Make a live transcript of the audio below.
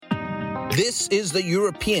This is the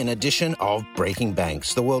European edition of Breaking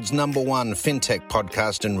Banks, the world's #1 fintech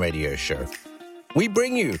podcast and radio show. We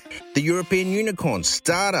bring you the European unicorns,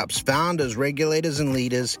 startups, founders, regulators, and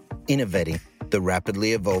leaders innovating the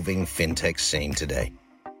rapidly evolving fintech scene today.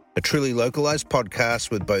 A truly localized podcast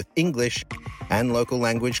with both English and local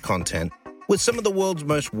language content, with some of the world's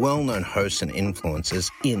most well-known hosts and influencers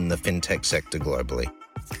in the fintech sector globally.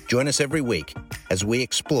 Join us every week as we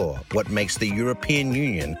explore what makes the European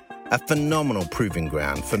Union a phenomenal proving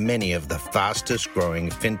ground for many of the fastest growing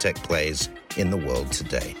fintech players in the world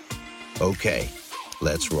today. Okay,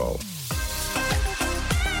 let's roll.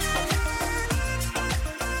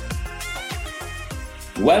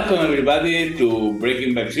 Welcome everybody to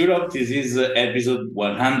Breaking Banks Europe. This is episode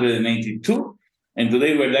 182, and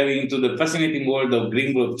today we're diving into the fascinating world of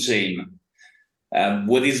green blockchain.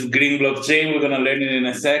 What is green blockchain? We're going to learn it in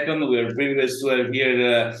a second. We are privileged to have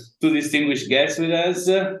here two distinguished guests with us.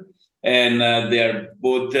 And they are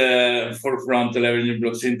both forefront leveraging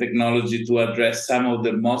blockchain technology to address some of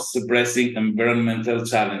the most pressing environmental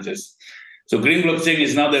challenges. So green blockchain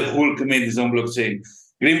is not a Hulk made his own blockchain.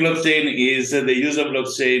 Green blockchain is the use of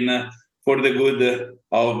blockchain for the good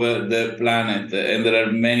of the planet. And there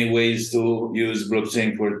are many ways to use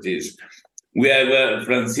blockchain for this. We have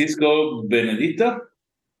Francisco Benedito,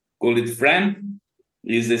 call it Fran.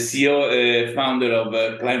 He's the CEO, founder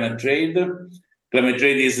of Climate Trade. Climate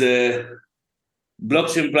Trade is a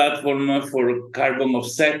blockchain platform for carbon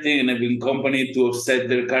offsetting, enabling companies to offset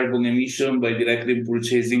their carbon emission by directly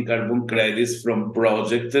purchasing carbon credits from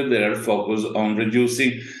projects that are focused on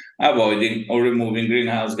reducing, avoiding, or removing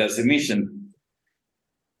greenhouse gas emissions.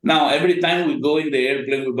 Now, every time we go in the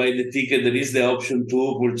airplane, we buy the ticket, there is the option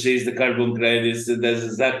to purchase the carbon credits. That's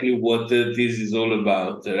exactly what this is all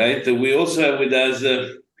about, right? We also have with us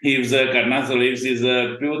Yves Carnazo. Yves is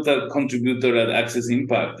a pivotal contributor at Access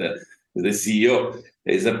Impact, the CEO.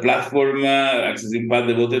 It's a platform, Access Impact,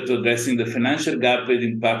 devoted to addressing the financial gap in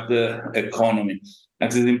impact economy.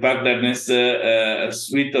 Access Impact harnesses a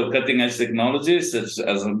suite of cutting-edge technologies, such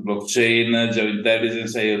as blockchain,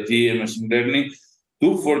 geointelligence, IoT, and machine learning,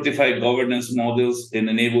 to fortify governance models and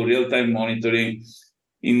enable real-time monitoring.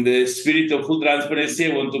 In the spirit of full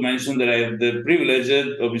transparency, I want to mention that I have the privilege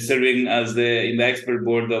of serving as in the expert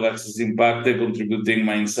board of Access Impact, contributing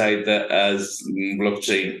my insight as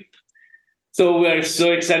blockchain. So we are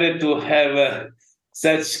so excited to have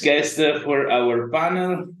such guests for our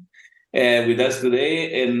panel with us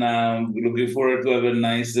today, and we're looking forward to have a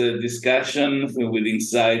nice discussion with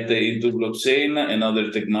insight into blockchain and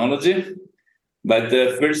other technology. But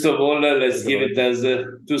first of all, let's give it as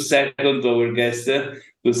 2 seconds to our guest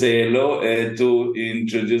to say hello, to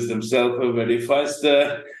introduce themselves very fast.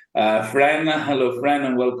 Fran, hello, Fran,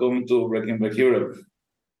 and welcome to Breaking Back Europe.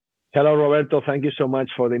 Hello, Roberto. Thank you so much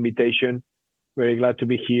for the invitation. Very glad to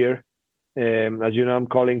be here. As you know, I'm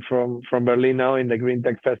calling from Berlin now in the Green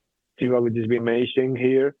Tech Festival, which has been amazing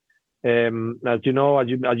here. As you know, as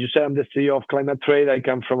you said, I'm the CEO of Climate Trade. I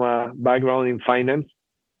come from a background in finance.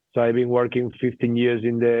 So I've been working 15 years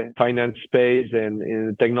in the finance space and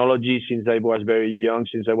in technology since I was very young,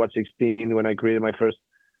 since I was 16 when I created my first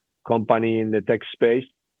company in the tech space.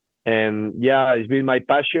 And yeah, it's been my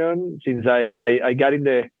passion since I got in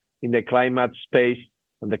the climate space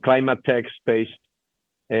and the climate tech space,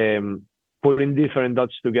 putting different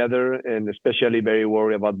dots together, and especially very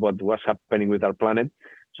worried about what was happening with our planet.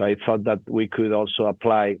 So I thought that we could also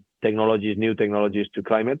apply new technologies to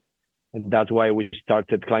climate. And that's why we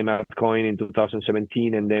started Climate Coin in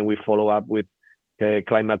 2017, and then we follow up with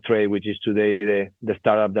Climate Trade, which is today the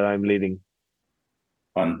startup that I'm leading.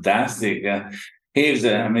 Fantastic. Yves,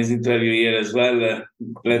 amazing to have you here as well.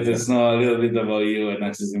 Let us know a little bit about you and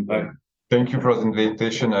Access Impact. Thank you for the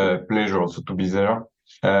invitation. A pleasure also to be there.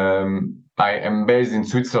 I am based in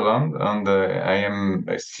Switzerland, and I am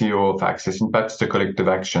a CEO of Access Impact, the collective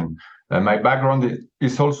action. My background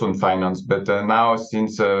is also in finance, but now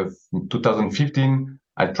since 2015,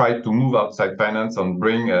 I tried to move outside finance and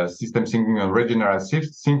bring system thinking and regenerative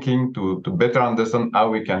thinking to better understand how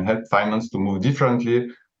we can help finance to move differently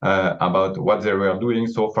about what they were doing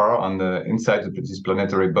so far on the inside of this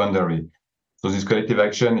planetary boundary. So this collective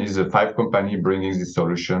action is a 5 company bringing this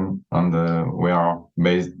solution, and we are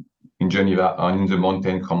based in Geneva and in the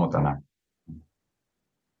mountain Crans-Montana.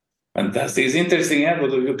 Fantastic. It's interesting,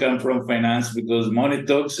 both of you come from finance because money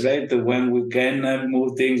talks, right? When we can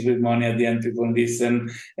move things with money, at the end people listen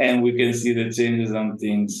and we can see the changes on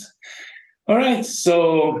things. All right,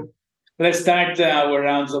 so Let's start our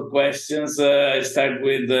rounds of questions. I start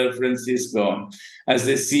with Francisco. As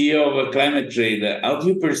the CEO of Climate Trade, how do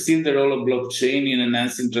you perceive the role of blockchain in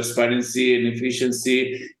enhancing transparency and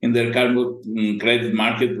efficiency in the carbon credit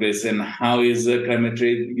marketplace, and how is Climate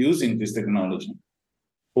Trade using this technology?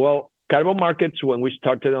 Well, carbon markets, when we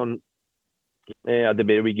started on at the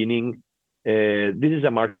very beginning, this is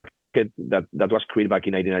a market that was created back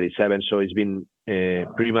in 1997. So it's been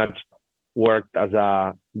pretty much worked as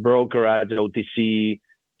a broker at the OTC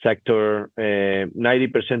sector.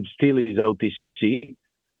 90% still is OTC.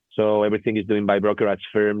 So everything is done by brokerage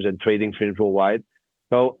firms and trading firms worldwide.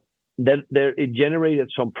 So then it generated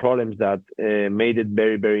some problems that made it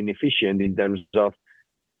very, very inefficient in terms of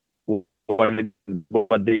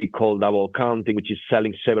what they call double counting, which is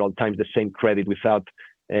selling several times the same credit without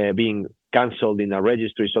being canceled in a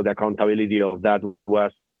registry. So the accountability of that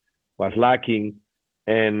was lacking.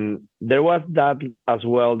 And there was that as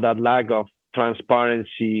well, that lack of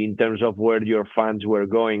transparency in terms of where your funds were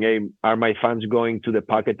going. Hey, are my funds going to the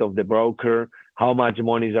pocket of the broker? How much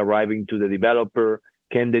money is arriving to the developer?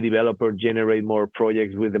 Can the developer generate more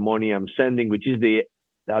projects with the money I'm sending? Which is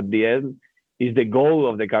at the end is the goal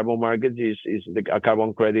of the carbon market, is a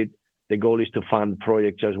carbon credit. The goal is to fund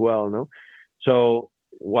projects as well, no? So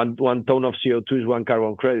one ton of CO2 is one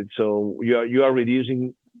carbon credit. So you are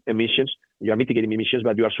reducing emissions. You are mitigating emissions,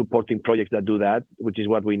 but you are supporting projects that do that, which is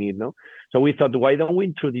what we need, no? So we thought, why don't we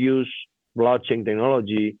introduce blockchain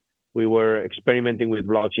technology? We were experimenting with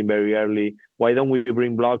blockchain very early. Why don't we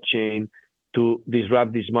bring blockchain to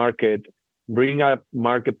disrupt this market, bring a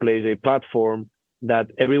marketplace, a platform that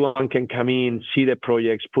everyone can come in, see the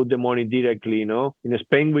projects, put the money directly, you know? In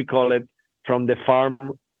Spain, we call it from the farm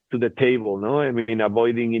to the table, no? I mean,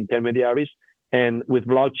 avoiding intermediaries. And with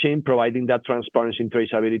blockchain, providing that transparency and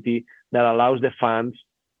traceability that allows the funds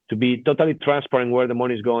to be totally transparent where the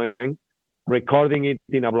money is going, recording it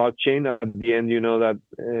in a blockchain. At the end, you know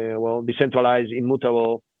that, decentralized,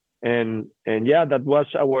 immutable. And yeah, that was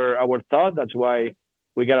our thought. That's why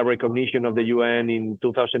we got a recognition of the UN in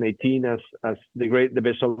 2018 as the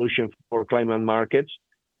best solution for climate markets.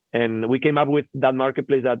 And we came up with that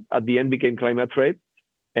marketplace that at the end became Climate Trade.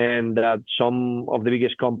 And that some of the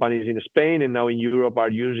biggest companies in Spain and now in Europe are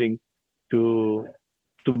using to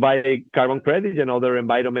buy carbon credits and other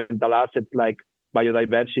environmental assets like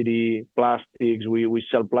biodiversity, plastics. We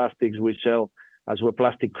sell plastics. We sell as well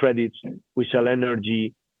plastic credits. We sell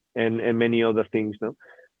energy and many other things. No,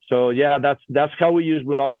 so yeah, that's how we use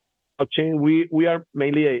blockchain. We are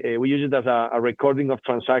mainly we use it as a recording of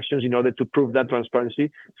transactions in order to prove that transparency.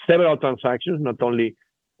 Several transactions, not only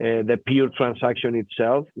the pure transaction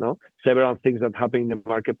itself, no, several things that happen in the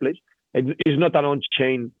marketplace. It is not an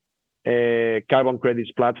on-chain carbon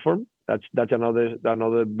credits platform. That's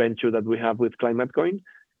another venture that we have with ClimateCoin.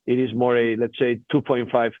 It is more a, let's say,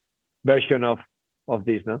 2.5 version of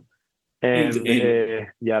this, no? And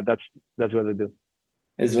yeah, that's what we do.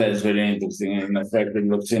 It's very interesting. In fact, the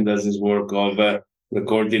blockchain does this work of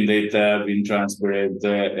recording data, being transparent,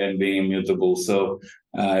 and being immutable. So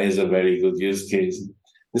it's a very good use case.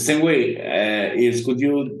 The same way could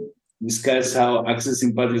you discuss how Access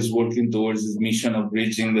Impact is working towards this mission of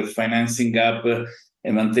bridging the financing gap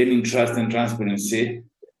and maintaining trust and transparency,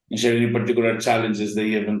 and share any particular challenges that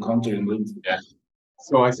you have encountered in it? Yeah.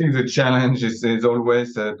 So I think the challenge is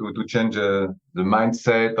always to change the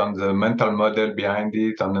mindset and the mental model behind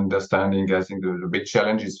it and understanding. I think the big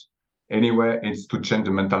challenge is to change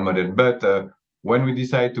the mental model. But when we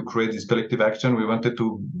decided to create this collective action, we wanted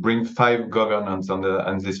to bring 5 governance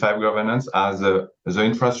and this 5 governance as the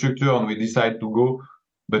infrastructure, and we decided to go,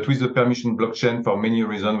 but with the permission blockchain for many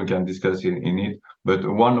reasons we can discuss in it. But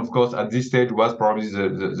one, of course, at this stage was probably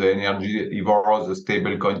the energy, evolve, the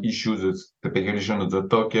stablecoin issues, the speculation of the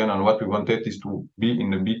token, and what we wanted is to be in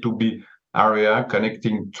the B2B area,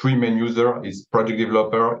 connecting 3 main users: is project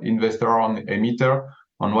developer, investor, and emitter.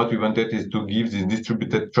 And what we wanted is to give this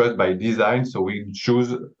distributed trust by design. So we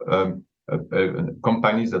choose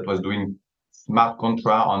companies that was doing smart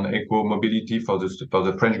contract on eco mobility for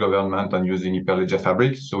the French government and using Hyperledger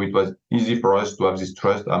Fabric. So it was easy for us to have this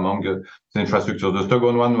trust among the infrastructure. The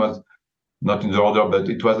second one was not in the order, but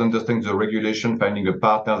it was understanding the regulation, finding a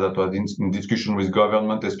partner that was in discussion with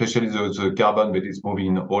government, especially the carbon, but it's moving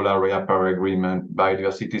in all area, Paris Agreement,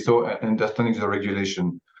 biodiversity. So understanding the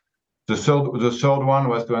regulation. The third one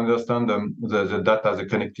was to understand the data, the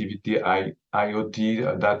connectivity,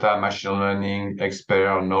 IoT, data, machine learning,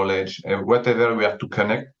 expert, knowledge, whatever we have to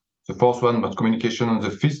connect. The fourth one was communication, and the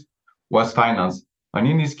fifth was finance. And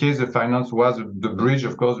in this case, the finance was the bridge,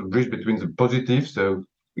 of course, the bridge between the positives, so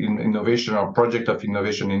in innovation or project of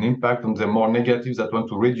innovation and impact, and the more negatives that want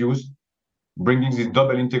to reduce bringing this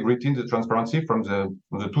double integrity in the transparency from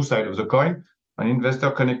the two sides of the coin, an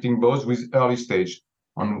investor connecting both with early stage.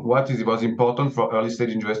 And what was important for early stage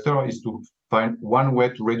investor is to find one way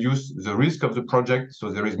to reduce the risk of the project.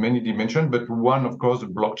 So there is many dimensions, but one, of course, the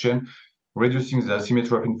blockchain, reducing the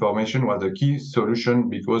asymmetry of information was a key solution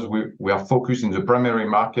because we are focused in the primary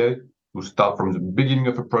market to start from the beginning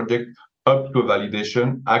of a project up to a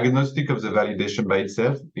validation, agnostic of the validation by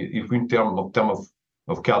itself. If in terms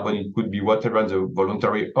of carbon, it could be whatever the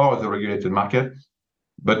voluntary or the regulated market,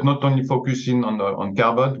 but not only focusing on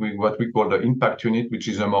carbon, with what we call the impact unit, which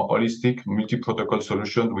is a more holistic multi-protocol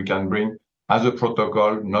solution we can bring as a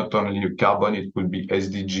protocol, not only carbon, it could be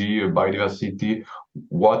SDG, biodiversity,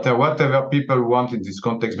 whatever people want in this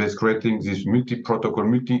context, based creating this multi-protocol,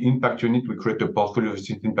 multi-impact unit, we create a portfolio of this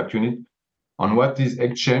impact unit. On what is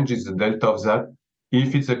exchange is the delta of that.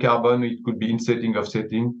 If it's a carbon, it could be insetting,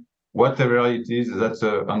 offsetting, whatever it is, that's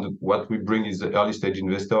what we bring is the early stage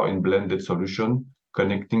investor in blended solution,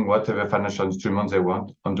 connecting whatever financial instruments they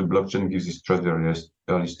want, and the blockchain gives this trust very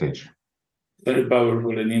early stage. Very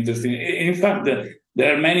powerful and interesting. In fact,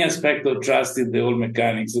 there are many aspects of trust in the whole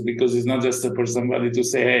mechanics, because it's not just for somebody to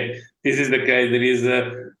say, hey, this is the case, there is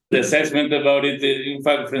the assessment about it. In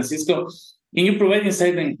fact, Francisco, can you provide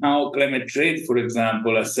insight on how Climate Trade, for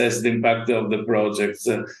example, assess the impact of the projects?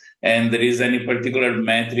 And there is any particular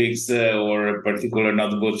metrics or a particular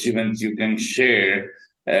notable achievement you can share,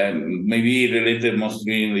 maybe related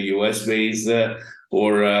mostly in the US base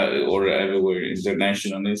or everywhere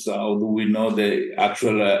internationally? So how do we know the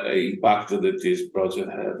actual impact that this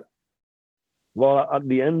project had? Well, at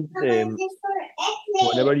the end,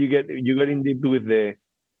 whenever you get in deep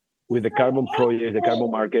with the carbon projects, the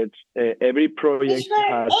carbon markets, every project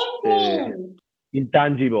has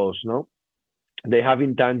intangibles, no? They have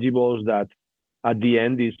intangibles that at the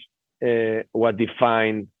end is what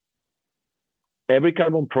define every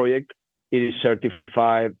carbon project. It is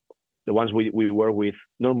certified. The ones we work with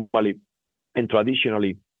normally and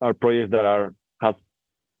traditionally are projects that have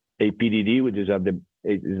a PDD, which is a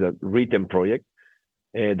written project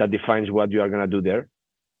that defines what you are going to do there.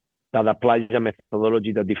 That applies a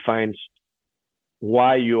methodology that defines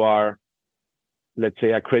why you are, let's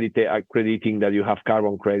say, accrediting that you have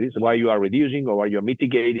carbon credits, why you are reducing or why you're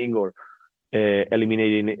mitigating or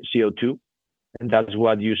eliminating CO2. And that's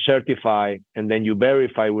what you certify, and then you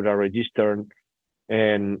verify with a register,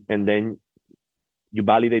 and then you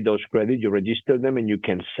validate those credits, you register them, and you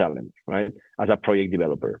can sell them, right, as a project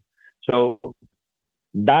developer. So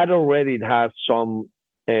that already has some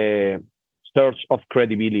source of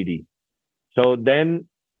credibility. So then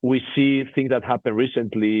we see things that happened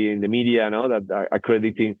recently in the media, that are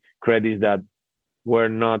accrediting credits that were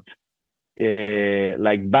not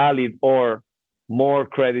valid, or more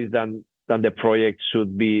credits than the project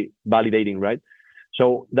should be validating, right?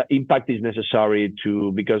 So the impact is necessary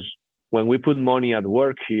because when we put money at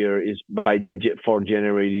work here is for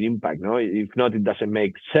generating impact, no? If not, it doesn't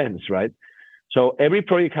make sense, right? So every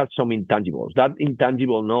project has some intangibles. That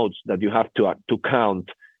intangible notes that you have to count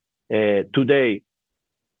today,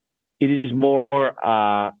 it is more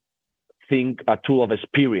a tool of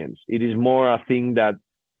experience. It is more a thing that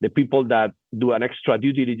the people that do an extra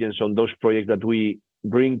due diligence on those projects that we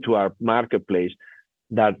bring to our marketplace,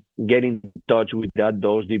 that get in touch with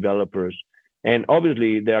those developers. And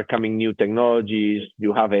obviously there are coming new technologies.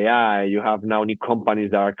 You have AI, you have now new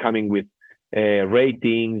companies that are coming with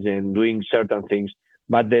ratings and doing certain things.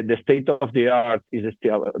 But the state of the art is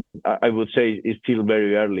still, I would say, is still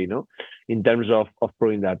very early, in terms of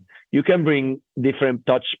proving that. You can bring different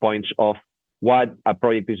touch points of what a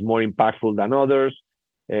project is more impactful than others.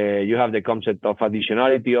 You have the concept of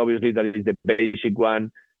additionality, obviously, that is the basic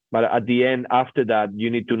one. But at the end, after that, you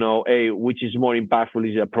need to know, which is more impactful,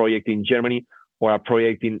 is a project in Germany or a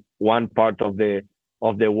project in one part of the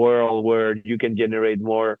world where you can generate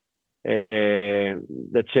more,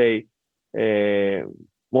 let's say,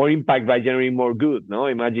 more impact by generating more good. No,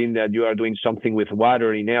 imagine that you are doing something with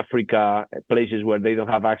water in Africa, places where they don't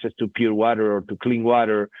have access to pure water or to clean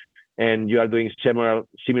water, and you are doing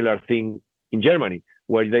similar thing in Germany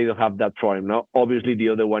where they don't have that problem. Now, obviously, the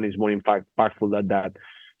other one is more impactful than that.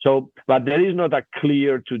 So, but there is not a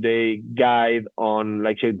clear today guide on,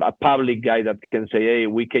 like, say, a public guide that can say, hey,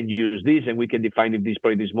 we can use this and we can define if this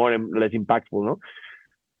project is more and less impactful. No,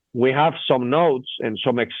 we have some notes and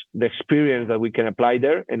the experience that we can apply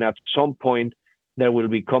there. And at some point, there will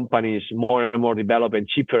be companies more and more developed and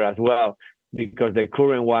cheaper as well, because the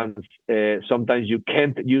current ones, sometimes you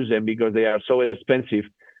can't use them because they are so expensive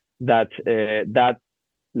that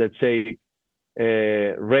let's say,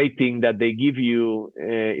 rating that they give you,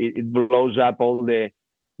 it blows up all the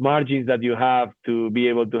margins that you have to be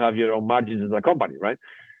able to have your own margins as a company, right?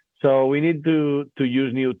 So we need to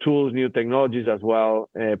use new tools, new technologies as well,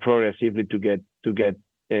 progressively to get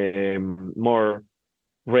more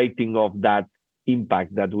rating of that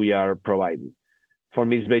impact that we are providing. For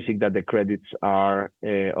me, it's basic that the credits are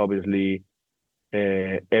obviously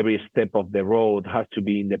every step of the road has to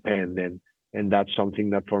be independent, and that's something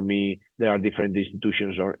that for me there are different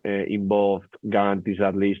institutions involved, guarantees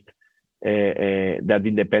at least that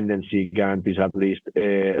independency guarantees at least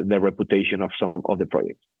the reputation of some of the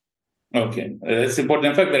projects. Okay, that's important.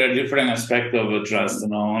 In fact, there are different aspects of trust.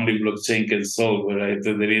 Only blockchain can solve, right?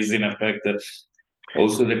 There is, in effect,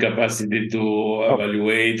 also the capacity to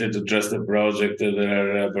evaluate and to trust the project.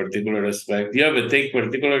 There are particular aspects. Do you have a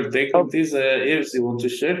particular take on this, Yves, you want to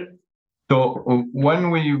share? So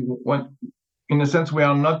in a sense, we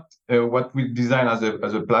are not what we design as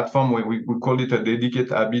a platform. We call it a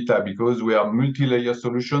dedicated habitat because we are multi-layer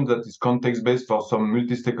solutions that is context-based for some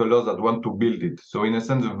multi-stakeholders that want to build it. So in a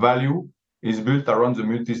sense, the value is built around the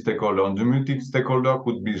multi-stakeholder. And the multi-stakeholder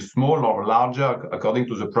could be small or larger according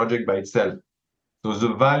to the project by itself. So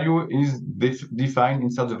the value is defined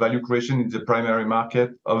inside the value creation in the primary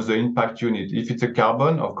market of the impact unit. If it's a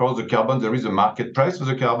carbon, of course, the carbon, there is a market price for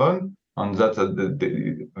the carbon, and that's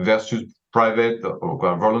versus private or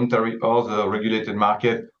voluntary or the regulated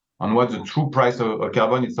market. And what the true price of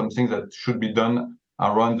carbon is something that should be done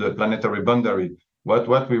around the planetary boundary.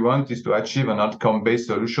 What we want is to achieve an outcome-based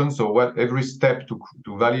solution. So every step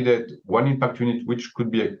to validate one impact unit, which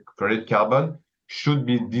could be a credit carbon, should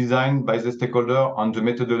be designed by the stakeholder and the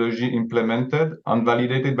methodology implemented and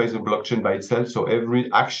validated by the blockchain by itself. So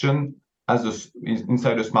every action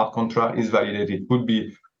inside a smart contract is validated. It could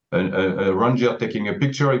be a ranger taking a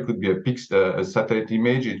picture. It could be a satellite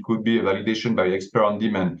image. It could be a validation by expert on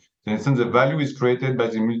demand. So in a sense, the value is created by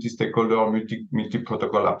the multi-stakeholder or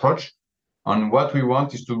multi-protocol approach. And what we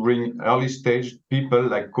want is to bring early stage people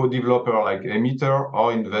like co-developer, like emitter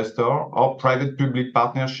or investor or private-public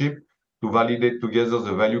partnership to validate together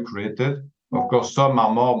the value created. Of course, some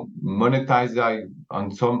are more monetized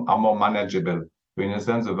and some are more manageable. So in a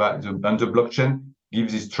sense, the blockchain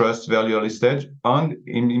gives this trust very early stage and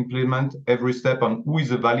implement every step on who is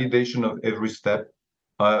the validation of every step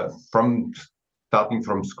from starting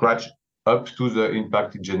from scratch up to the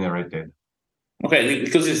impact it generated. Okay,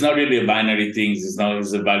 because it's not really a binary thing. It's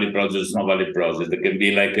a valid project, it's not valid project. There can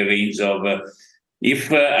be like a range of,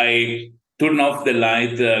 if I turn off the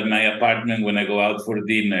light in my apartment when I go out for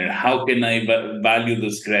dinner, how can I value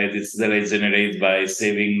those credits that I generate by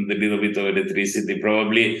saving the little bit of electricity?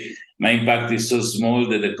 Probably my impact is so small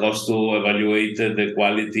that the cost to evaluate the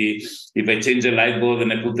quality, if I change a light bulb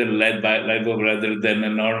and I put a LED light bulb rather than a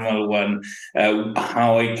normal one,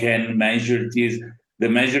 how I can measure this? The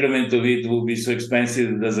measurement of it will be so expensive,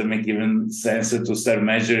 it doesn't make even sense to start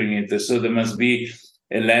measuring it. So there must be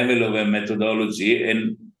a level of a methodology.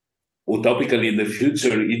 And utopically, in the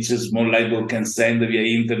future, each small light bulb can send via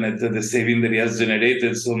internet the saving that it has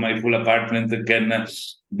generated, so my full apartment can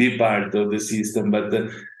be part of the system. But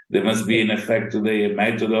there must be, in effect, today a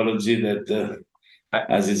methodology that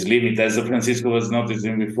has its limit. As Francisco was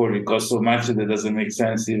noticing before, it costs so much that it doesn't make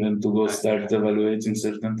sense even to go start evaluating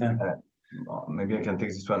certain time. Maybe I can take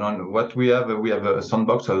this one on. What we have a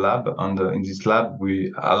sandbox, a lab, and in this lab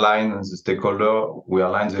we align the stakeholder, we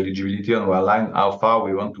align the eligibility, and we align how far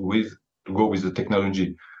we want to go with the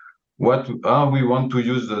technology. How we want to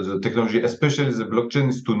use the technology, especially the blockchain,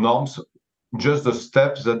 is to norms just the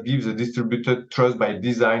steps that give the distributed trust by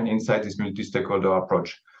design inside this multi-stakeholder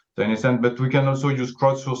approach. So in a sense, but we can also use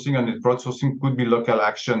crowdsourcing, and the crowdsourcing could be local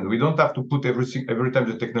action. We don't have to put everything every time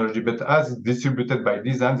the technology, but as it's distributed by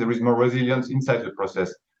design, there is more resilience inside the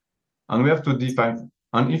process. And we have to define,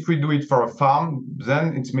 and if we do it for a farm,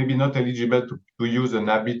 then it's maybe not eligible to use an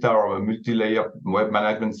habitat or a multi-layer web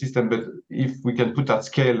management system, but if we can put at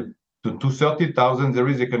scale to 30,000, there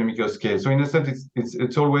is economical scale. So in a sense,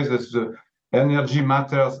 it's always the energy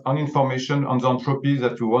matters on information on the entropy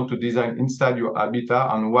that you want to design inside your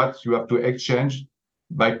habitat and what you have to exchange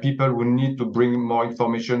by people who need to bring more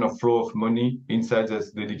information or flow of money inside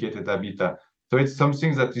this dedicated habitat. So it's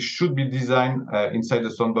something that should be designed inside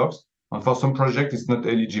the sandbox. And for some projects, it's not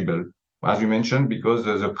eligible, as you mentioned, because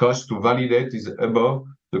the cost to validate is above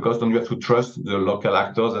the cost, and you have to trust the local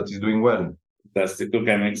actors that is doing well. Fantastic.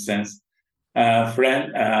 Okay, makes sense.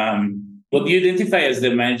 Fran, what do you identify as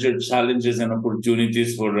the major challenges and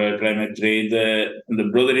opportunities for climate trade and the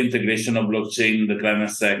broader integration of blockchain in the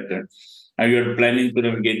climate sector? Are you planning to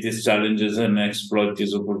navigate these challenges and exploit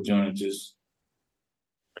these opportunities?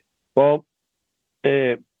 Well,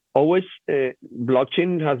 always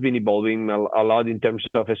blockchain has been evolving a lot in terms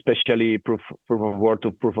of especially proof of work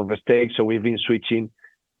to proof of stake. So we've been switching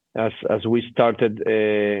as we started.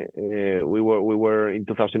 We were in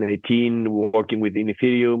 2018 working with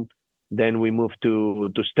Ethereum. Then we moved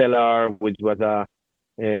to Stellar, which was a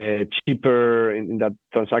cheaper in that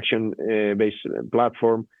transaction based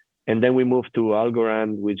platform. And then we moved to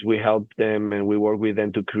Algorand, which we helped them and we work with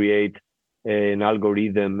them to create an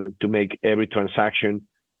algorithm to make every transaction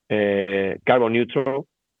carbon neutral.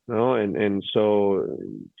 And so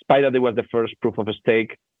Spider was the first proof of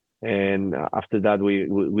stake. And after that, we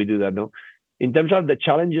do that. In terms of the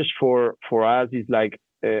challenges for us, is like,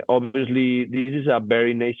 obviously, this is a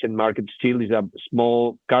very nascent market still. It's a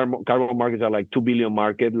small carbon markets are like 2 billion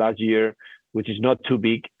market last year, which is not too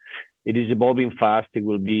big. It is evolving fast. It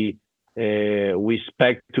will be, we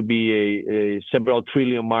expect to be a several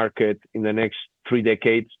trillion market in the next 3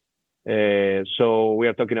 decades. So we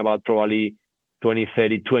are talking about probably 20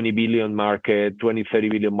 billion market, 30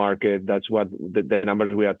 billion market. That's what the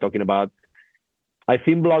numbers we are talking about. I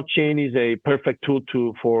think blockchain is a perfect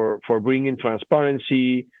tool for bringing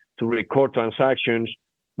transparency, to record transactions,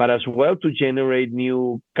 but as well to generate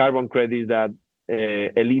new carbon credits that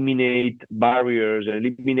eliminate barriers and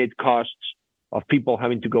eliminate costs of people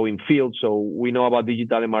having to go in field. So we know about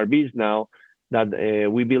digital MRBs now that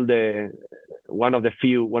we built one of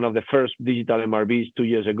the first digital MRBs 2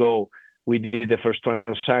 years ago. We did the first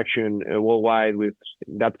transaction worldwide in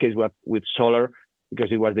that case with solar,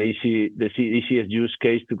 because it was the easiest use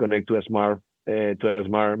case to connect to a smart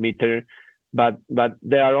meter. But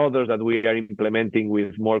there are others that we are implementing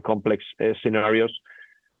with more complex scenarios.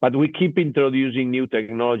 But we keep introducing new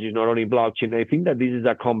technologies, not only blockchain. I think that this is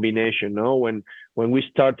a combination. When we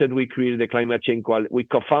started, we created the Climate Change we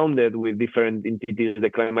co-founded with different entities the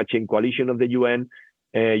Climate Change Coalition of the UN,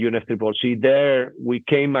 UNFCCC. There we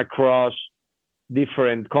came across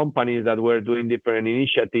different companies that were doing different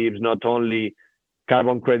initiatives, not only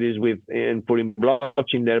carbon credits and putting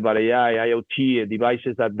blockchain there, but AI, IoT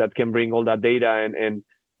devices that can bring all that data and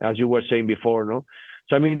as you were saying before,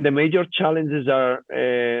 So I mean, the major challenges are,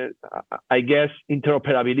 I guess,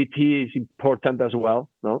 interoperability is important as well.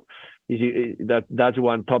 That's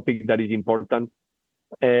one topic that is important.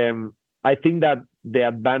 I think that the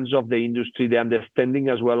advance of the industry, the understanding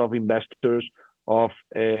as well of investors of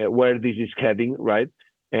where this is heading, right?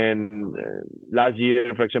 And last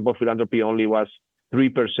year, for example, philanthropy only was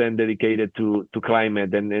 3% dedicated to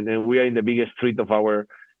climate, and we are in the biggest threat of our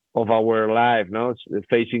life, It's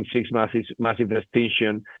facing 6 massive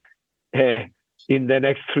extinction in the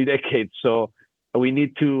next 3 decades. So we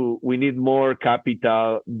need more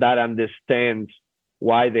capital that understands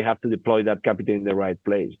why they have to deploy that capital in the right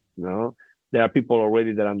place. There are people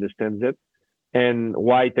already that understands it, and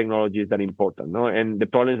why technology is that important. And the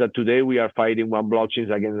problem is that today we are fighting one blockchain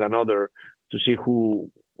against another to see who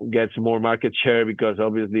gets more market share, because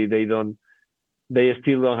obviously they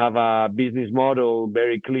still don't have a business model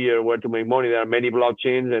very clear where to make money. There are many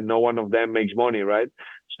blockchains and no one of them makes money, right?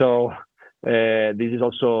 So this is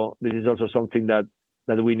also something that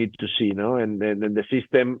we need to see, and then the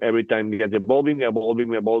system every time gets evolving, and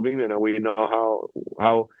we know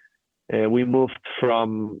how we moved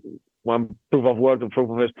from one proof of work to proof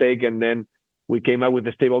of stake, and then we came up with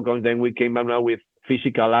the stable coins. Then we came up now with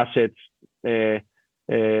physical assets,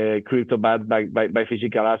 crypto backed by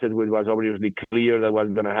physical assets, which was obviously clear that was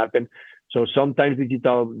going to happen. So sometimes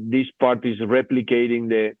this part is replicating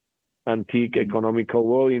the antique economical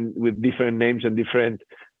world with different names and different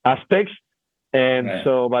aspects. And right.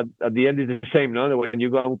 So, but at the end it's the same, When you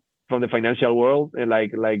go from the financial world, and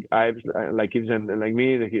like Ives and like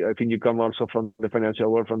me, I think you come also from the financial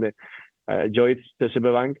world, from the Joyce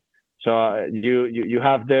Cesebe Bank. So you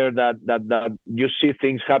have there that you see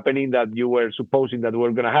things happening that you were supposing that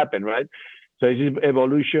were going to happen, right? So it's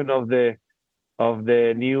evolution of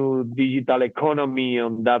the new digital economy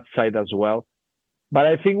on that side as well. But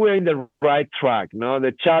I think we're in the right track.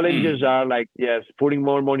 The challenges are putting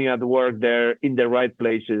more money at work there in the right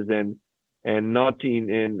places and not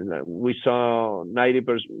in we saw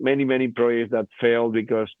 90%, many projects that failed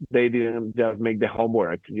because they didn't just make the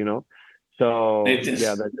homework, So that's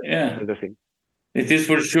the thing. It is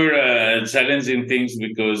for sure challenging things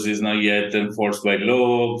because it's not yet enforced by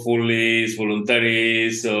law fully, it's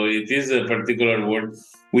voluntary, so it is a particular work.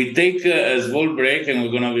 We take a small break and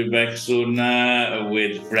we're going to be back soon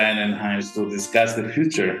with Fran and Heinz to discuss the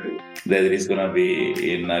future that is going to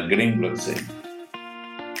be in green blockchain.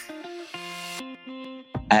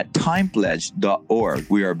 At timepledge.org,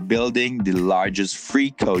 we are building the largest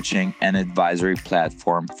free coaching and advisory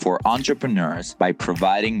platform for entrepreneurs by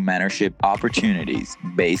providing mentorship opportunities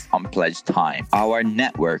based on pledged time. Our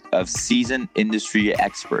network of seasoned industry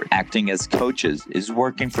experts acting as coaches is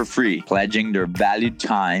working for free, pledging their valued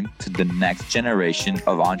time to the next generation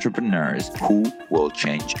of entrepreneurs who will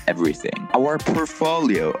change everything. Our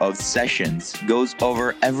portfolio of sessions goes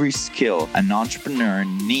over every skill an entrepreneur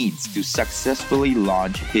needs to successfully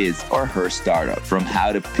launch his or her startup, from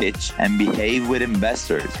how to pitch and behave with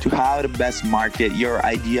investors to how to best market your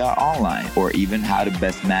idea online, or even how to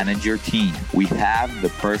best manage your team. We have the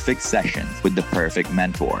perfect sessions with the perfect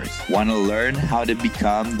mentors. Want to learn how to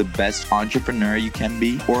become the best entrepreneur you can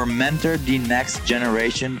be, or mentor the next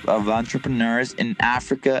generation of entrepreneurs in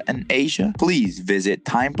Africa and Asia? Please visit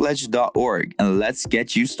timepledge.org and let's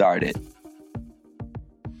get you started.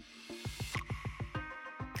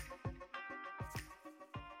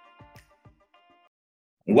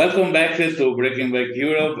 Welcome back to Breaking Back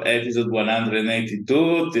Europe, episode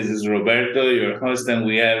 182. This is Roberto, your host, and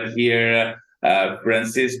we have here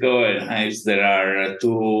Francisco and Heinz. There are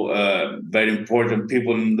two very important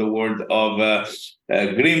people in the world of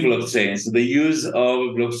green blockchains, the use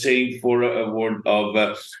of blockchain for a world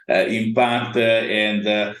of impact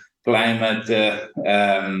and climate.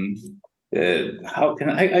 How can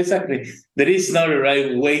I exactly? There is not a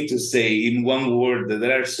right way to say in one word.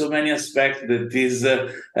 There are so many aspects that this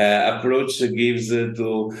approach gives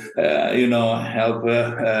to help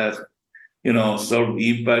solve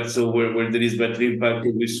impact. So where there is battery impact,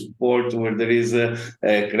 we support. Where there is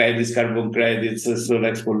credits, carbon credits, so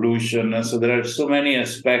like pollution. So there are so many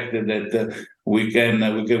aspects that we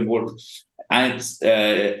can work. And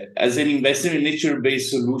as an investment in nature-based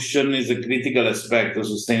solution is a critical aspect of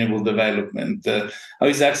sustainable development. How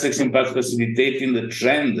is Access Impact facilitating the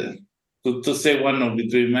trend, to say one of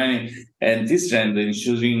between many, and this trend,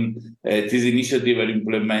 ensuring this initiative are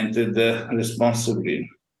implemented responsibly?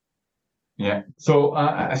 Yeah, so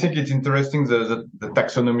I think it's interesting the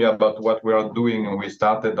taxonomy about what we are doing. We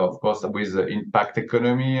started, of course, with the impact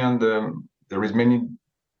economy, and there is many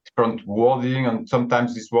different wording, and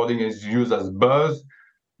sometimes this wording is used as buzz,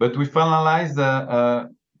 but we finalized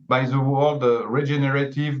by the word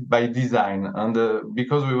regenerative by design, and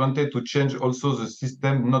because we wanted to change also the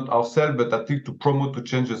system, not ourselves, but at least to promote to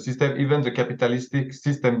change the system, even the capitalistic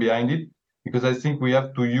system behind it, because I think we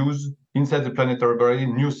have to use inside the planetary boundary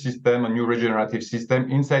new system, a new regenerative system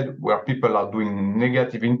inside where people are doing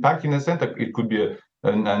negative impact in a sense. It could be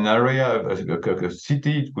an area, a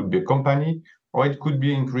city, it could be a company, or it could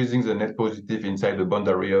be increasing the net positive inside the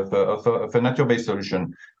boundary of a nature-based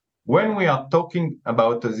solution. When we are talking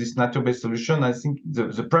about this nature-based solution, I think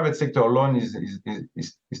the private sector alone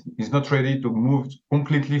is not ready to move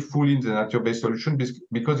completely fully in the nature-based solution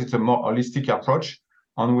because it's a more holistic approach,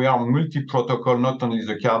 and we are multi-protocol, not only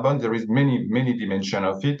the carbon. There is many dimensions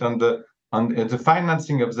of it, and the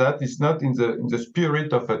financing of that is not in the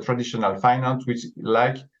spirit of a traditional finance, which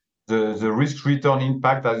like the risk return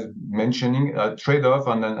impact, as mentioning a trade-off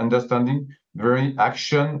and an understanding very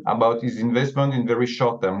action about his investment in very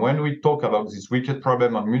short term. When we talk about this wicked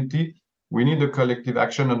problem on multi, we need a collective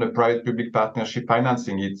action on the private-public partnership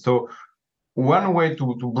financing it. So one way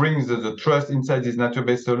to bring the trust inside this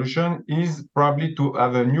nature-based solution is probably to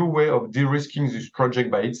have a new way of de-risking this project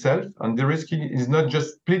by itself. And de-risking is not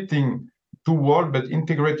just splitting two worlds, but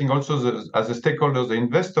integrating also as a stakeholder, the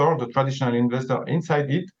investor, the traditional investor inside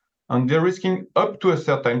it, and de-risking up to a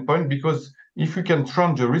certain point, because if we can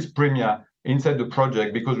trump the risk premium inside the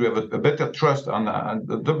project, because we have a better trust, and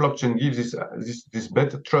the blockchain gives this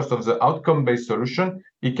better trust of the outcome-based solution,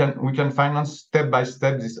 we can finance step by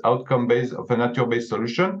step this outcome-based of a nature-based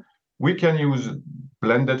solution. We can use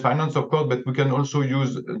blended finance, of course, but we can also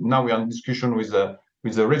use, now we are in discussion with the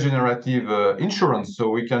regenerative insurance, so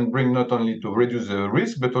we can bring not only to reduce the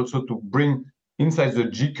risk, but also to bring inside the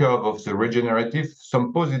G curve of the regenerative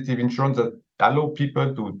some positive insurance that allow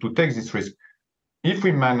people to take this risk. If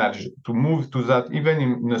we manage to move to that, even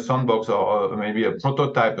in a sandbox or maybe a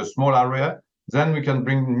prototype, a small area, then we can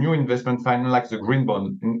bring new investment finance like the green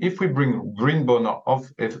bond. And if we bring green bond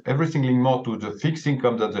everything linked more to the fixed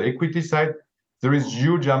income than the equity side, there is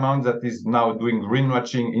huge amount that is now doing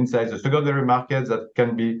greenwashing inside the secondary market that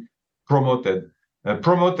can be promoted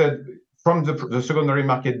from the secondary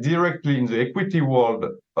market directly in the equity world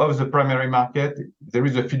of the primary market. There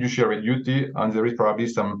is a fiduciary duty, and there is probably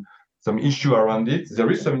some issue around it.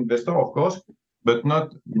 There is some investor, of course, but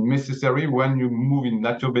not necessary when you move in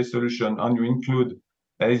nature-based solution and you include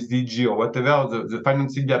SDG or whatever. The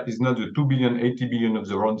financing gap is not the 2 billion, 80 billion of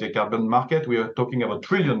the frontier carbon market. We are talking about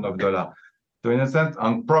trillions of dollars. So in a sense,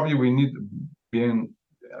 and probably we need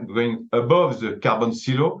going above the carbon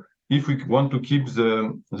silo if we want to keep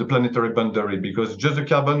the planetary boundary, because just the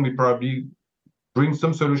carbon we probably bring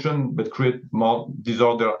some solution but create more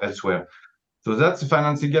disorder elsewhere. So that's a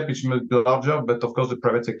financing gap which must be larger, but of course the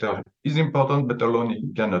private sector is important, but alone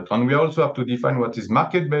it cannot. And we also have to define what is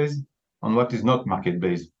market-based and what is not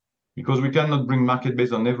market-based, because we cannot bring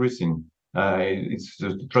market-based on everything. It's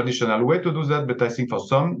the traditional way to do that, but I think for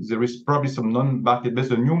some, there is probably some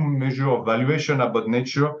non-market-based, a new measure of valuation about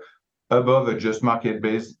nature above a just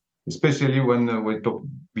market-based, especially when we talked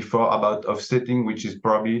before about offsetting, which is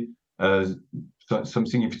probably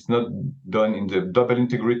something, if it's not done in the double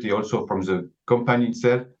integrity also from the company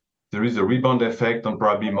itself, there is a rebound effect and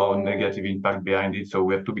probably more negative impact behind it. So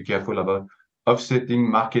we have to be careful about offsetting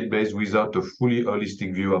market-based without a fully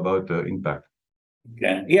holistic view about the impact.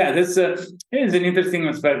 Okay. Yeah, that's it's an interesting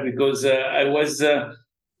aspect, because I was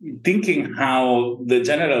thinking how the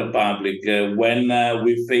general public, when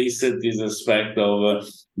we face this aspect of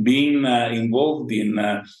being involved in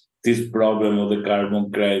this problem of the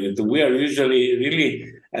carbon credit, we are usually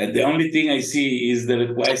really the only thing I see is the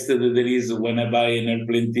request that there is when I buy an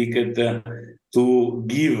airplane ticket to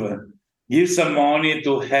give some money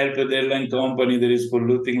to help the airline company that is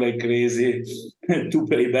polluting like crazy to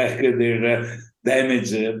pay back their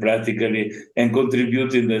damage practically and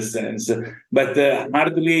contribute in that sense. But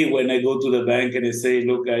hardly when I go to the bank and I say,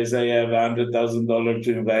 look, guys, I have $100,000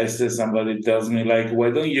 to invest, somebody tells me, like, why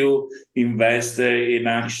don't you invest in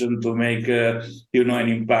action to make, an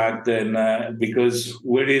impact? And because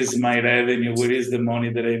where is my revenue? Where is the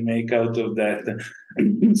money that I make out of that?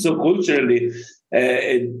 So culturally,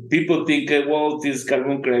 people think, well, these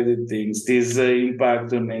carbon credit things, this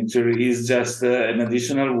impact on nature is just an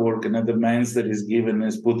additional work and a demand that is given,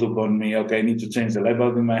 is put upon me. Okay, I need to change the light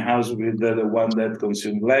bulb in my house with the one that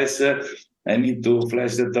consumes less. I need to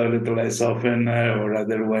flush the toilet less often, or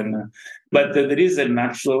rather when. But there is an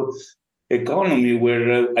actual economy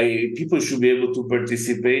where people should be able to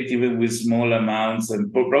participate even with small amounts,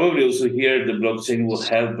 and probably also here the blockchain will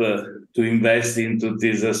help to invest into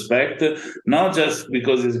this aspect, not just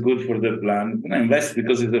because it's good for the planet, invest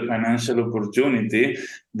because it's a financial opportunity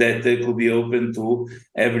that could be open to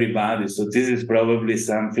everybody. So this is probably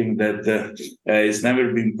something that has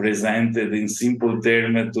never been presented in simple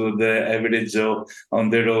terms to the average Joe on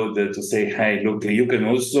the road to say, hey, look, you can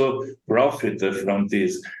also profit from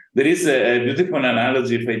this. There is a beautiful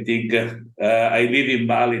analogy, if I think. I live in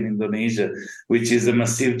Bali, in Indonesia, which is a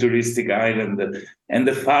massive touristic island. And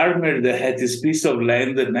the farmer that had this piece of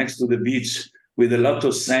land next to the beach with a lot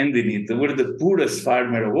of sand in it were the poorest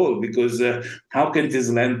farmer of all, because how can this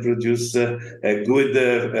land produce a good,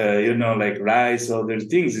 like rice or other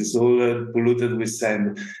things? It's all polluted with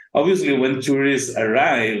sand. Obviously, when tourists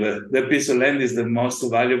arrive, that piece of land is the most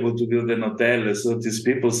valuable to build an hotel. So these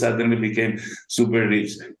people suddenly became super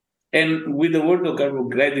rich. And with the world of carbon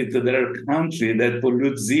credit, there are countries that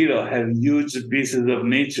pollute zero, have huge pieces of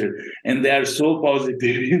nature, and they are so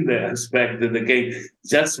positive in the aspect that they can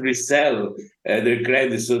just resell their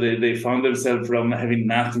credit. So they found themselves from having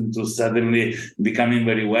nothing to suddenly becoming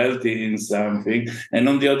very wealthy in something. And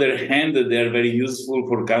on the other hand, they are very useful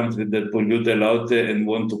for countries that pollute a lot and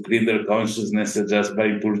want to clean their consciousness just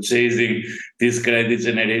by purchasing this credit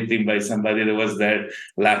generated by somebody that was there,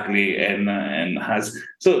 luckily, and has.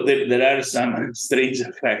 So there are some strange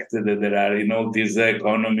effects that there are in all this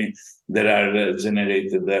economy that are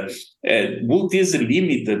generated. Would this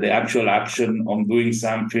limit the actual action on doing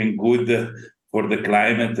something good for the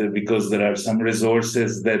climate, because there are some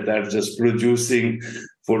resources that are just producing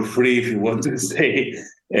for free, if you want to say?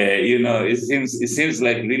 It seems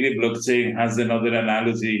like really blockchain has another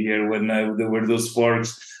analogy here. When there were those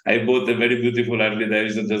forks, I bought a very beautiful Harley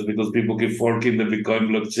Davidson just because people keep forking the Bitcoin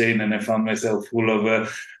blockchain, and I found myself full of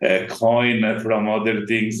coin from other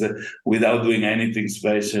things without doing anything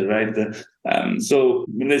special, right? So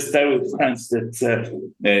let's start with France, that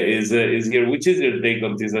is here. Which is your take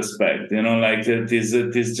on this aspect? This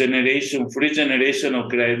free generation of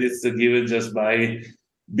credits given just by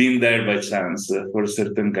being there by chance for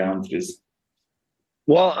certain countries.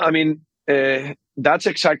 Well, I mean, that's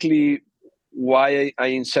exactly why I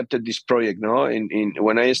incepted this project. No,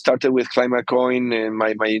 when I started with Climate Coin,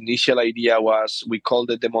 my initial idea was, we called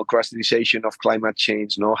it democratization of climate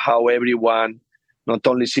change. No, how everyone, not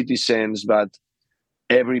only citizens but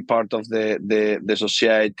every part of the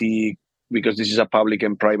society, because this is a public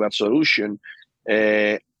and private solution,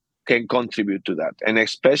 can contribute to that, and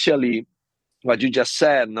especially what you just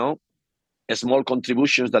said, no? Small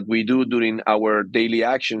contributions that we do during our daily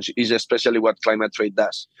actions is especially what Climate Trade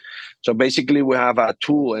does. So basically, we have a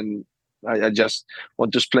tool, and I just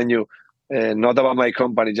want to explain you, not about my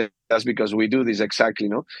company, just because we do this exactly.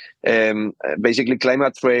 Basically,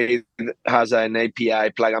 Climate Trade has an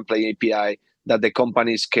API, plug and play API, that the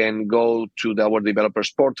companies can go to our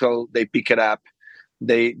developers portal. They pick it up.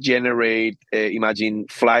 They generate, imagine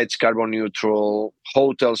flights carbon neutral,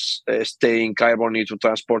 hotels staying carbon neutral,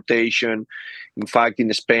 transportation. In fact,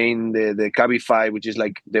 in Spain, the Cabify, which is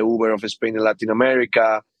like the Uber of Spain and Latin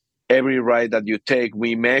America, every ride that you take,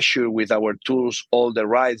 we measure with our tools all the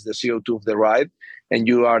rides, the CO2 of the ride, and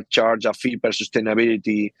you are charged a fee per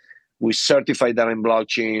sustainability. We certify that in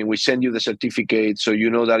blockchain. We send you the certificate so you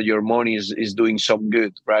know that your money is doing some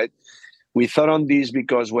good, right? We thought on this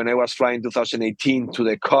because when I was flying 2018 to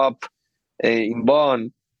the COP in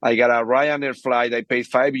Bonn, I got a Ryanair flight. I paid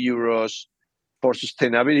 €5 for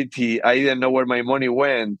sustainability. I didn't know where my money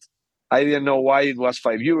went. I didn't know why it was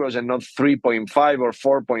 €5 and not 3.5 or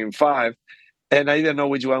 4.5. And I didn't know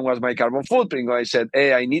which one was my carbon footprint. I said,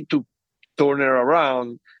 hey, I need to turn it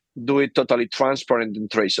around, do it totally transparent and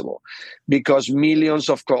traceable, because millions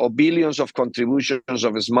of or billions of contributions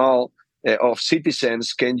of small of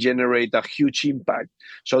citizens can generate a huge impact.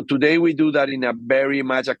 So today we do that in a very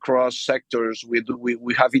much across sectors. We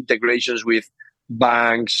have integrations with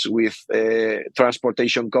banks, with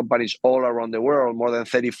transportation companies all around the world, more than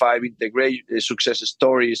 35 success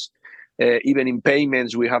stories. Even in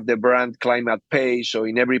payments, we have the brand Climate Pay. So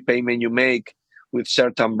in every payment you make with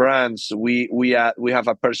certain brands, we have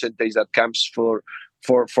a percentage that comes for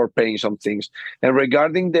paying some things. And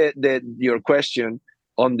regarding your question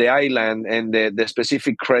on the island and the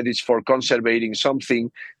specific credits for conserving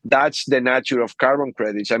something, that's the nature of carbon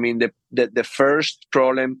credits. I mean, the first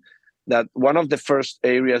problem, that one of the first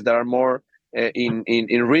areas that are more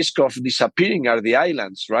in risk of disappearing are the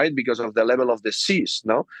islands, right? Because of the level of the seas,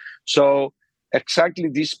 no? So exactly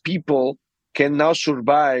these people can now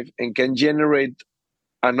survive and can generate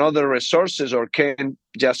another resources, or can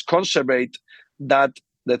just conserve that,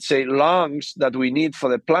 let's say, lungs that we need for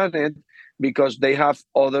the planet, because they have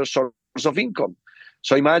other sources of income.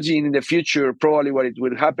 So imagine in the future, probably what it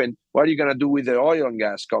will happen. What are you going to do with the oil and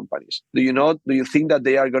gas companies? Do you think that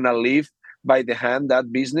they are going to leave by the hand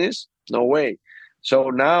that business? No way. So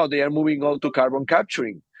now they are moving on to carbon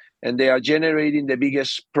capturing, and they are generating the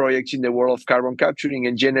biggest projects in the world of carbon capturing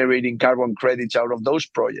and generating carbon credits out of those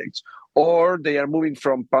projects. Or they are moving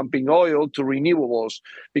from pumping oil to renewables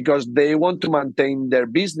because they want to maintain their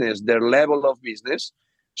business, their level of business.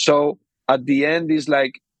 So at the end is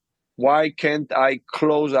like, why can't I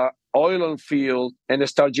close an oil field and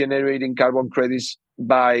start generating carbon credits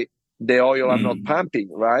by the oil I'm not pumping,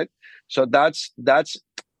 right? So that's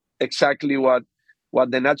exactly what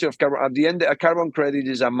the nature of carbon. At the end, a carbon credit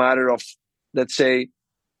is a matter of, let's say,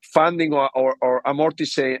 funding or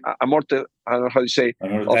amortizing. I don't know how to say,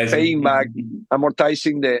 of paying back,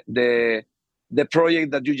 amortizing the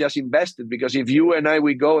project that you just invested. Because if you and I,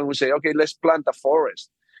 we go and we say, okay, let's plant a forest.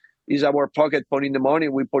 Is our pocket putting the money?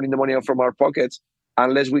 We putting the money out from our pockets.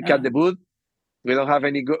 Unless we cut the wood, we don't have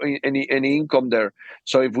any income there.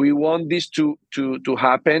 So if we want this to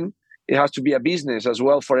happen, it has to be a business as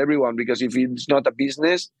well for everyone. Because if it's not a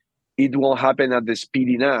business, it won't happen at the speed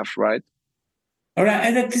enough, right? All right,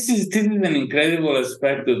 and this is an incredible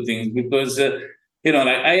aspect of things, because like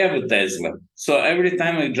I have a Tesla, so every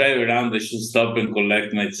time I drive around, I should stop and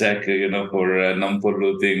collect my check, for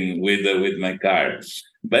non-polluting with my car.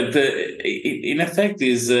 But in effect,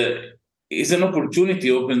 is an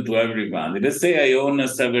opportunity open to everybody. Let's say I own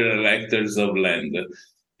several hectares of land.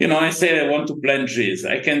 I say I want to plant trees.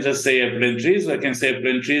 I can just say I plant trees. Or I can say I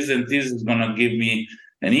plant trees, and this is going to give me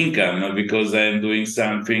an income because I am doing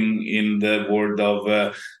something in the world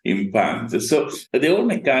of impact. So the whole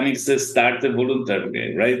mechanics start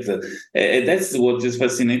voluntarily, right? That's what is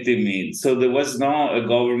fascinating me. So there was no a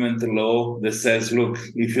government law that says, look,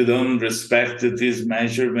 if you don't respect this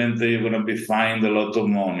measurement, you're going to be fined a lot of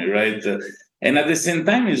money, right? And at the same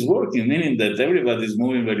time, it's working, meaning that everybody is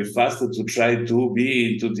moving very fast to try to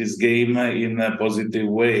be into this game in a positive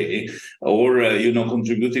way, or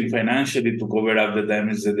contributing financially to cover up the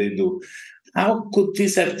damage that they do. How could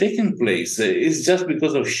this have taken place? It's just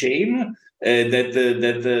because of shame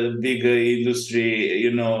that big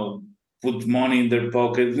industry, put money in their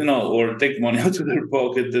pocket, or take money out of their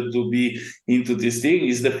pocket to be into this thing.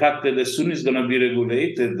 Is the fact that as soon as it's going to be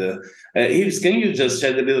regulated. Yves, can you just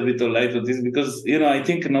shed a little bit of light on this? Because, I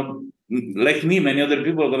think, like me, many other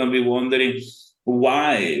people are going to be wondering,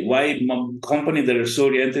 why companies that are so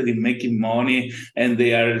oriented in making money and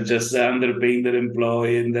they are just underpaying their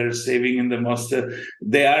employee and they're saving in the most,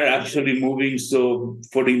 they are actually moving so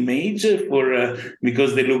for image, for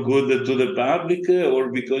because they look good to the public, or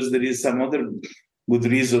because there is some other good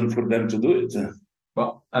reason for them to do it?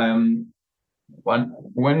 Well,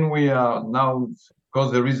 when we are now,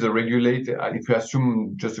 because there is a regulated, if you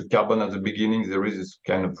assume just a carbon at the beginning, there is this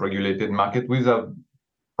kind of regulated market with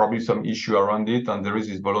probably some issue around it, and there is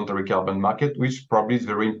this voluntary carbon market, which probably is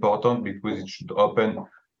very important because it should open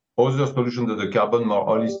other solutions to the carbon, more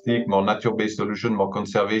holistic, more nature-based solution, more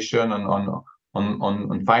conservation, and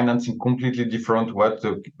on financing completely different what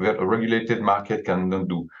the regulated market can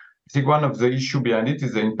do. I think one of the issue behind it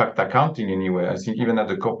is the impact accounting anyway. I think even at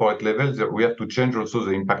the corporate level, we have to change also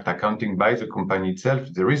the impact accounting by the company itself.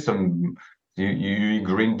 There is some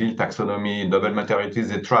Green Deal taxonomy, double materialities,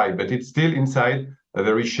 they try, but it's still inside a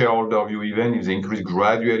very shareholder view, even if they increase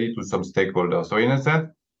gradually to some stakeholders. So in a sense,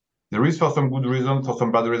 there is for some good reasons, for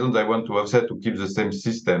some bad reasons, I want to offset to keep the same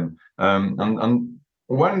system. And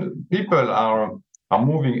when people are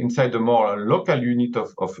moving inside the more local unit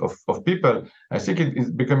of people, I think it is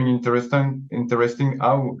becoming interesting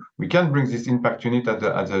how we can bring this impact unit at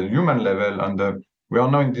the human level. And we are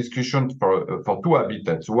now in discussion for two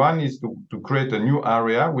habitats. One is to create a new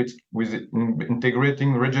area with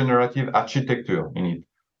integrating regenerative architecture in it.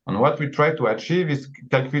 And what we try to achieve is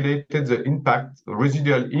calculated the impact,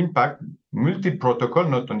 residual impact, multi-protocol,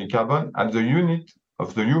 not only carbon, at the unit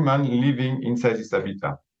of the human living inside this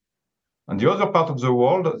habitat. On the other part of the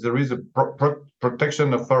world, there is a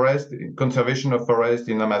protection of forest, conservation of forest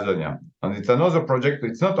in Amazonia. And it's another project.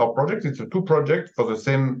 It's not our project. It's a two project for the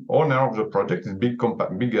same owner of the project. It's big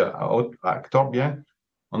actor behind.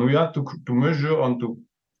 And we have to measure and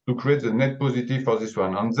to create the net positive for this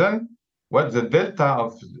one. And then what the delta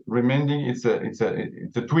of remaining, it's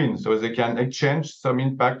a twin. So they can exchange some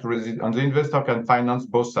impact and the investor can finance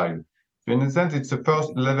both sides. So in a sense, it's the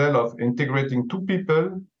first level of integrating two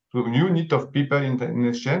people, to a unit of people in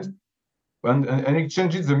exchange, and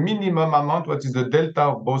exchanges the minimum amount, what is the delta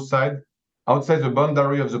of both sides outside the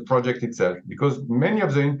boundary of the project itself, because many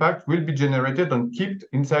of the impact will be generated and kept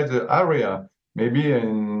inside the area. Maybe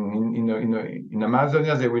in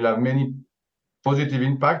Amazonia, they will have many positive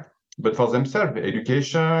impact, but for themselves,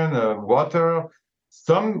 education, water,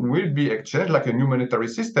 some will be exchanged like a new monetary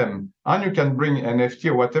system, and you can bring NFT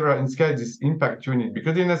or whatever inside this impact unit,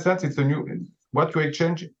 because in a sense, it's a new. What you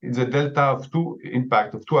exchange is a delta of two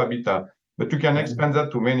impact, of two habitat, but you can expand that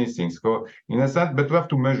to many things. So in a sense, but we have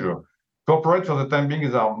to measure. Corporate for the time being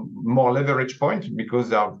is our more leverage point because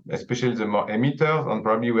they are especially the more emitters, and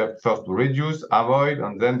probably we have first to reduce, avoid,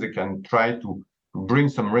 and then they can try to bring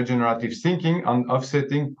some regenerative thinking, and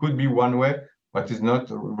offsetting could be one way, but is not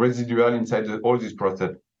residual inside all this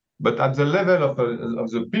process. But at the level of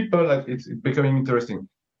the people, it's becoming interesting.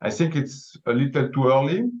 I think it's a little too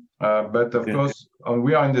early. But of course,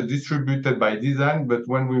 we are in the distributed by design, but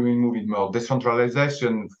when we will move in more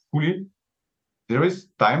decentralization fully, there is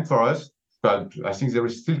time for us, but I think there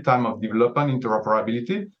is still time of development,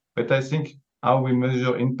 interoperability, but I think how we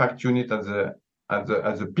measure impact unit at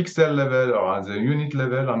the pixel level or at the unit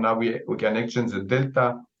level, and now we can exchange the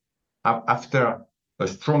delta after a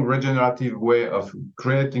strong regenerative way of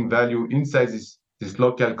creating value inside this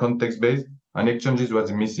local context base, and exchanges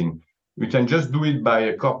was missing. You can just do it by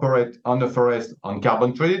a corporate on the forest on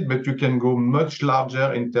carbon credit, but you can go much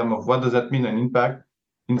larger in terms of what does that mean an impact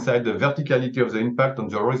inside the verticality of the impact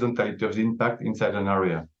and the horizontality of the impact inside an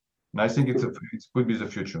area. And I think it could be the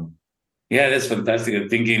future. Yeah, that's fantastic. I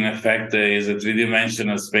think in effect is a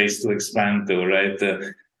three-dimensional space to expand to, right?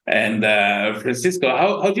 And Francisco,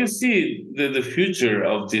 how do you see the future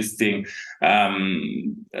of this thing? How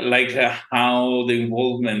the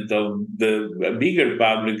involvement of the bigger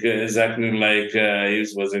public, exactly like he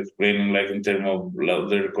was explaining, like in terms of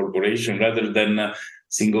larger corporation, rather than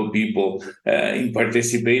single people in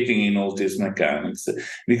participating in all these mechanics.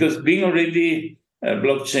 Because being already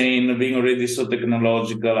blockchain, being already so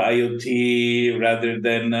technological, IoT, rather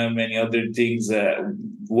than many other things,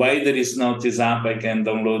 why there is not this app I can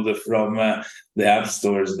download from the app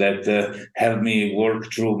stores that help me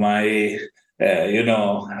work through my,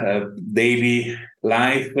 daily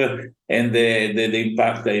life and the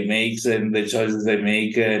impact I make and the choices I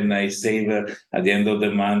make, and I save at the end of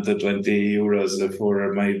the month 20 euros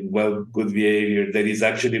for my good behavior that is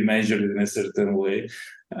actually measured in a certain way.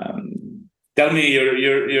 Tell me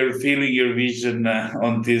your feeling, your vision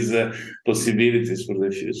on these possibilities for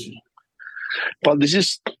the future. Well, this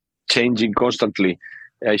is changing constantly.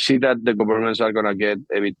 I see that the governments are going to get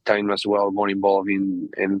every time as well more involved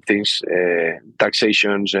in things,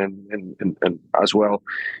 taxations and as well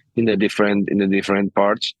in the different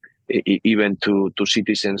parts, even to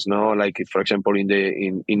citizens. No, like for example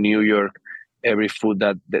in New York, every food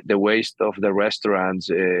that the waste of the restaurants,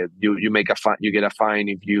 you make you get a fine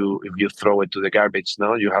if you throw it to the garbage.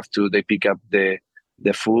 No, they pick up the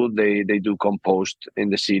food, they do compost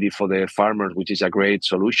in the city for the farmers, which is a great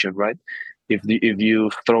solution, right? If you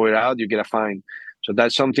throw it out, you get a fine. So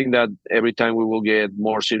that's something that every time we will get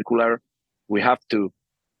more circular, we have to,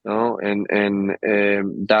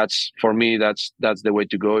 that's for me, that's the way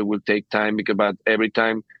to go. It will take time but every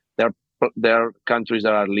time there are countries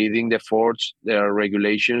that are leading the efforts, there are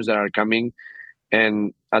regulations that are coming,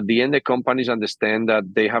 and at the end, the companies understand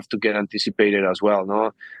that they have to get anticipated as well.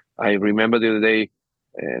 No, I remember the other day.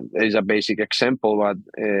 There is a basic example, but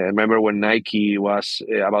I remember when Nike was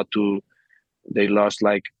about to. They lost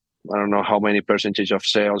like I don't know how many percentage of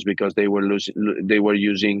sales because they were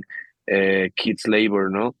using kids labor,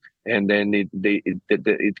 no, and then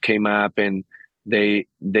it came up and they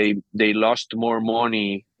lost more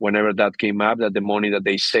money whenever that came up than the money that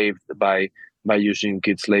they saved by using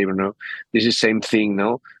kids labor. No, this is same thing.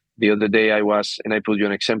 No, the other day I put you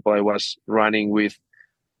an example. I was running with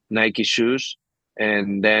Nike shoes.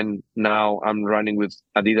 And then now I'm running with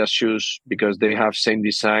Adidas shoes because they have same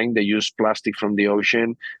design. They use plastic from the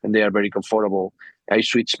ocean and they are very comfortable. I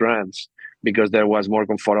switched brands because there was more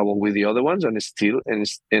comfortable with the other ones, and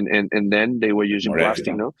then they were using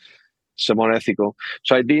plastic, no, so more ethical.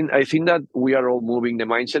 So I think that we are all moving. The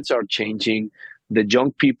mindsets are changing. The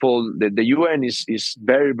young people, the UN is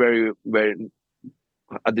very, very, very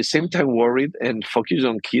at the same time worried and focused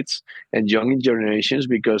on kids and young generations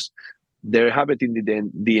because they have it in the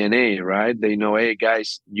DNA, right? They know, hey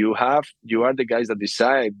guys, you are the guys that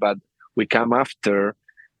decide, but we come after,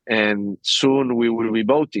 and soon we will be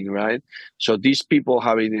voting, right? So these people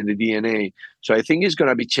have it in the DNA. So I think it's going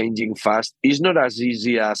to be changing fast. It's not as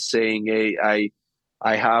easy as saying, hey,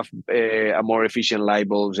 I have a more efficient light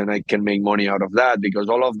bulbs and I can make money out of that, because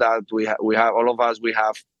all of that we have all of us we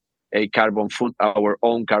have our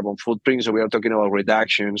own carbon footprint. So we are talking about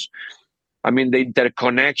reductions. I mean, the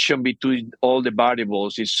interconnection between all the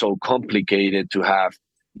variables is so complicated to have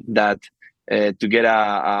that to get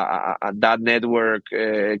that network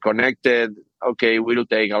connected. Okay, it will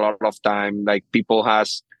take a lot of time. Like people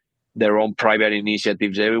has their own private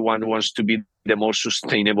initiatives. Everyone wants to be the most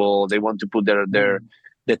sustainable. They want to put the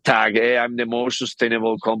tag. Hey, I'm the most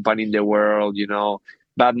sustainable company in the world,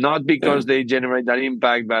 but not because they generate that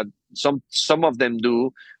impact. But some of them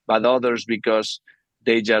do, but others because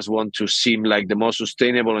they just want to seem like the most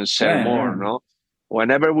sustainable and sell more, no?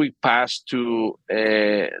 Whenever we pass to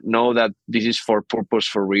know that this is for purpose,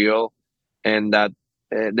 for real, and that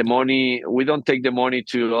the money, we don't take the money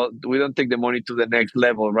to the next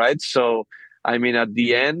level, right? So, I mean, at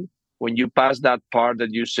the end, when you pass that part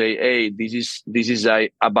that you say, hey, this is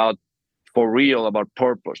about for real, about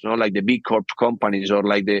purpose, no, like the B Corp companies or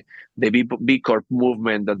like the B Corp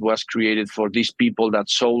movement that was created for these people that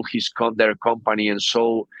sold their company and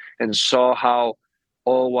saw how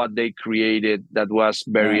all what they created that was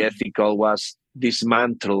very ethical was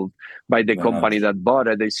dismantled by the company that bought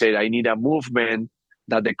it. They said, I need a movement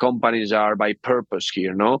that the companies are by purpose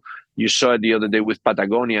here, no? You saw it the other day with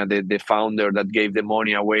Patagonia, the founder that gave the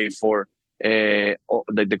money away for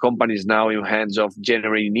the company is now in hands of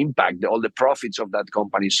generating impact, all the profits of that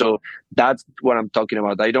company. So that's what I'm talking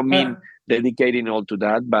about. I don't mean dedicating all to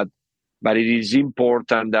that, but it is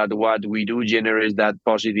important that what we do generates that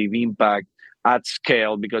positive impact at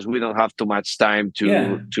scale, because we don't have too much time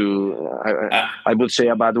I would say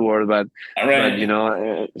a bad word, but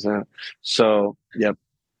so yeah.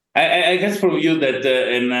 I guess from you that,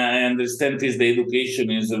 and I understand this, the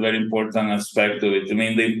education is a very important aspect of it. I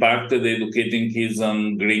mean, the impact of educating kids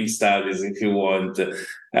on green studies, if you want.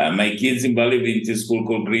 My kids in Bali went to school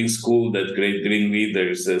called Green School that create green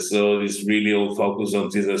leaders. So it's really all focused on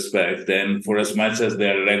this aspect. And for as much as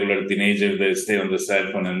they're regular teenagers, they stay on the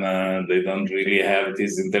cell phone and they don't really have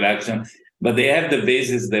this interaction. But they have the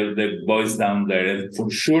basis, the boys down there. And for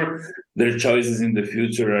sure, their choices in the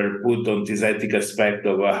future are put on this ethical aspect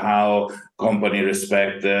of how company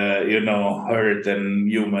respect, Earth and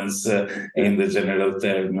humans in the general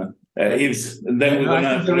term. Then we're going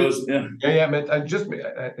to close. Yeah, but I just,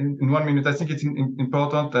 in 1 minute, I think it's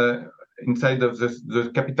important inside of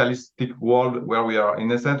the capitalistic world where we are. In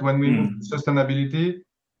a sense, when we move to sustainability,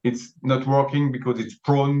 it's not working because it's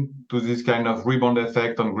prone to this kind of rebound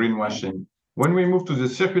effect on greenwashing. When we move to the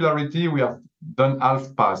circularity, we have done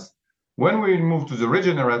half pass. When we move to the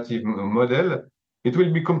regenerative model, it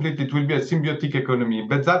will be complete. It will be a symbiotic economy,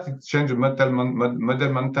 but that exchange model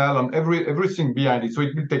and everything behind it. So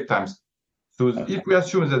it will take time. So if we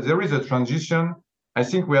assume that there is a transition, I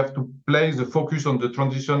think we have to place the focus on the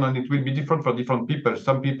transition, and it will be different for different people.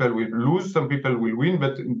 Some people will lose, some people will win,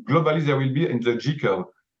 but globally there will be in the G curve.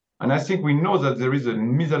 And I think we know that there is a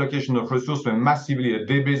misallocation of resources and massively a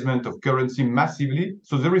debasement of currency massively.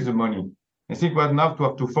 So there is the money. I think what now to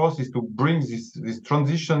have to force is to bring this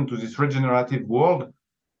transition to this regenerative world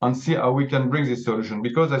and see how we can bring this solution.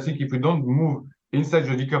 Because I think if we don't move inside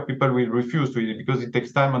the G curve, people will refuse to it because it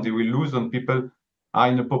takes time and they will lose, and people are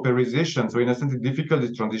in a pauperization. So in a sense, it's difficult,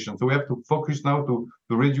 this transition. So we have to focus now to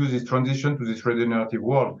reduce this transition to this regenerative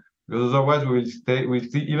world. Because otherwise we'll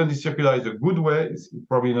see even the circular is a good way, it's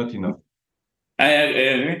probably not enough. I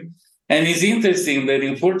agree. And it's interesting that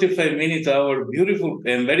in 45 minutes, our beautiful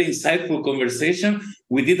and very insightful conversation,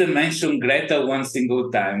 we didn't mention Greta one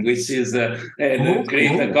single time, which is a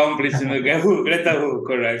great accomplishment. Greta,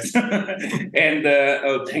 correct. And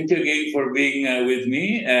thank you again for being with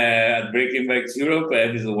me at Breaking Banks Europe,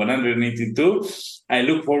 episode 182. I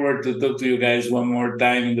look forward to talk to you guys one more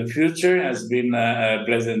time in the future. It has been a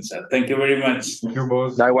pleasant chat. Thank you very much. Thank you,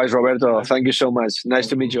 boss. Likewise, Roberto. Thank you so much. Nice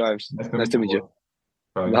to meet you, Ives. Nice to meet you.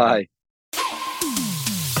 Bye.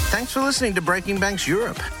 Thanks for listening to Breaking Banks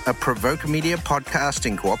Europe, a Provoke Media podcast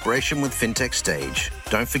in cooperation with FinTech Stage.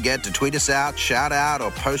 Don't forget to tweet us out, shout out,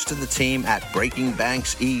 or post to the team at Breaking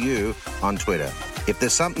Banks EU on Twitter. If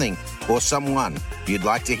there's something or someone you'd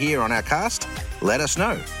like to hear on our cast, let us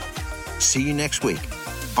know. See you next week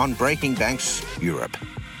on Breaking Banks Europe.